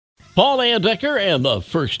Paul Andecker and the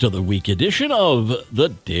first of the week edition of the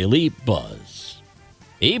Daily Buzz.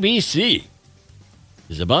 ABC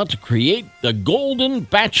is about to create The Golden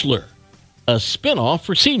Bachelor, a spinoff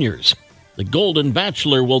for seniors. The Golden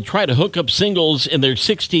Bachelor will try to hook up singles in their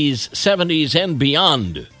 60s, 70s, and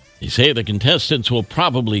beyond. They say the contestants will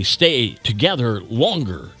probably stay together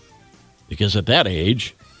longer because at that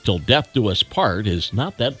age, till death do us part is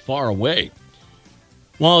not that far away.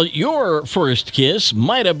 While your first kiss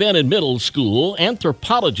might have been in middle school,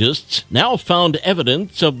 anthropologists now found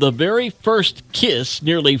evidence of the very first kiss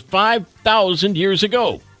nearly 5,000 years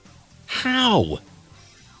ago. How?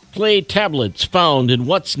 Clay tablets found in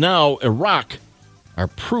what's now Iraq are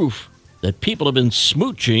proof that people have been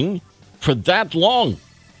smooching for that long.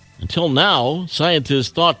 Until now, scientists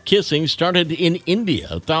thought kissing started in India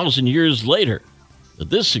 1,000 years later.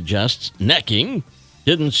 But this suggests necking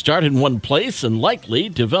didn't start in one place and likely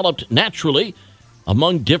developed naturally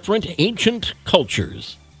among different ancient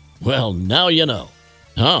cultures. Well, now you know.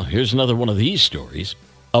 Oh, here's another one of these stories.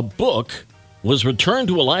 A book was returned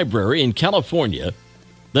to a library in California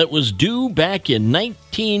that was due back in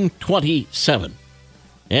 1927.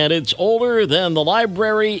 And it's older than the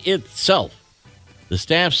library itself. The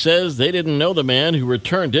staff says they didn't know the man who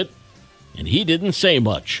returned it, and he didn't say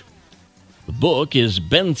much. The book is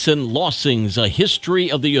Benson Lossing's A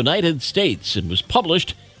History of the United States and was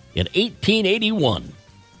published in 1881.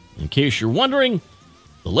 In case you're wondering,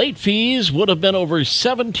 the late fees would have been over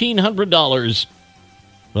 $1,700,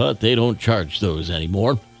 but they don't charge those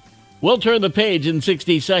anymore. We'll turn the page in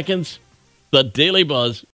 60 seconds. The Daily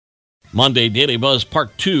Buzz. Monday Daily Buzz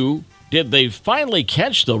Part 2. Did they finally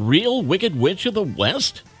catch the real Wicked Witch of the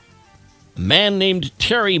West? A man named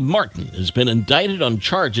Terry Martin has been indicted on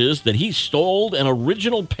charges that he stole an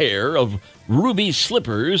original pair of ruby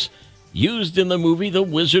slippers used in the movie The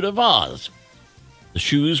Wizard of Oz. The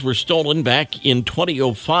shoes were stolen back in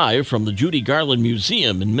 2005 from the Judy Garland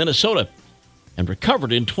Museum in Minnesota and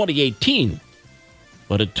recovered in 2018.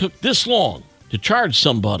 But it took this long to charge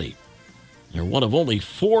somebody. They're one of only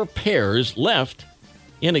 4 pairs left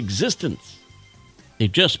in existence. They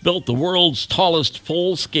just built the world's tallest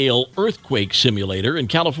full-scale earthquake simulator in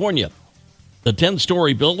California. The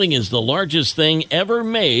 10-story building is the largest thing ever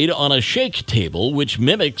made on a shake table, which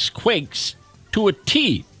mimics quakes to a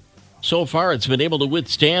T. So far, it's been able to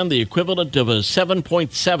withstand the equivalent of a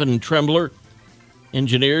 7.7 trembler.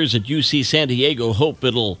 Engineers at UC San Diego hope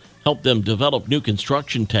it'll help them develop new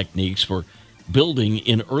construction techniques for building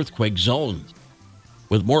in earthquake zones.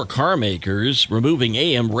 With more car makers removing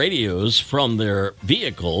AM radios from their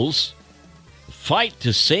vehicles, the fight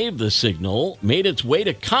to save the signal made its way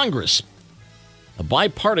to Congress. A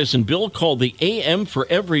bipartisan bill called the AM for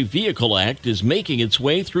Every Vehicle Act is making its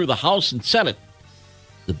way through the House and Senate.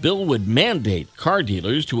 The bill would mandate car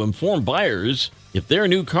dealers to inform buyers if their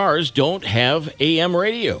new cars don't have AM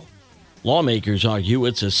radio. Lawmakers argue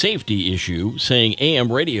it's a safety issue, saying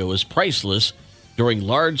AM radio is priceless during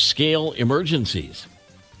large-scale emergencies.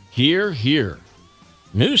 Hear, hear.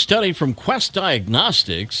 New study from Quest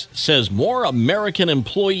Diagnostics says more American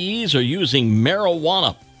employees are using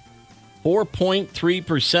marijuana.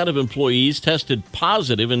 4.3% of employees tested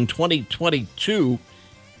positive in 2022,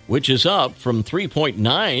 which is up from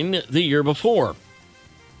 3.9% the year before.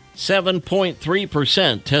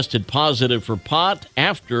 7.3% tested positive for pot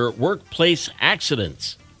after workplace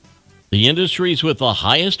accidents. The industries with the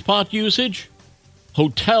highest pot usage?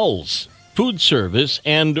 Hotels, food service,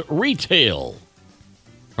 and retail.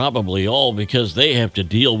 Probably all because they have to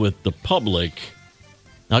deal with the public.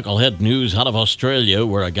 Knucklehead news out of Australia,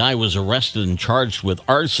 where a guy was arrested and charged with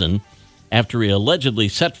arson after he allegedly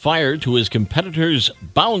set fire to his competitors'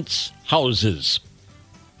 bounce houses.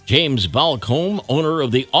 James Balcombe, owner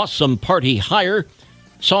of the Awesome Party Hire,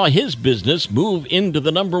 saw his business move into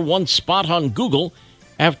the #1 spot on Google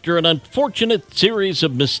after an unfortunate series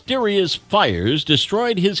of mysterious fires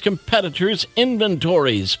destroyed his competitors'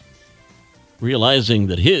 inventories. Realizing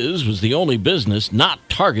that his was the only business not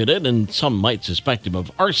targeted, and some might suspect him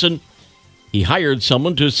of arson, he hired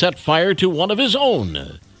someone to set fire to one of his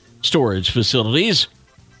own storage facilities.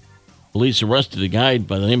 Police arrested a guy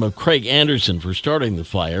by the name of Craig Anderson for starting the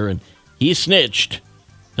fire, and he snitched,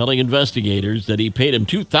 telling investigators that he paid him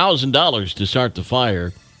 $2,000 to start the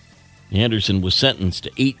fire. Anderson was sentenced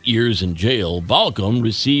to 8 years in jail. Balcombe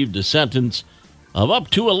received a sentence of up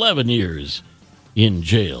to 11 years in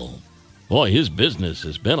jail. Boy, his business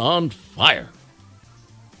has been on fire.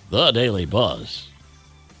 The Daily Buzz.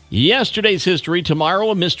 Yesterday's history, tomorrow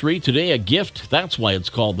a mystery, today a gift. That's why it's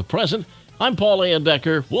called the present. I'm Paul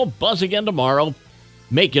Andecker. We'll buzz again tomorrow.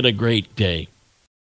 Make it a great day.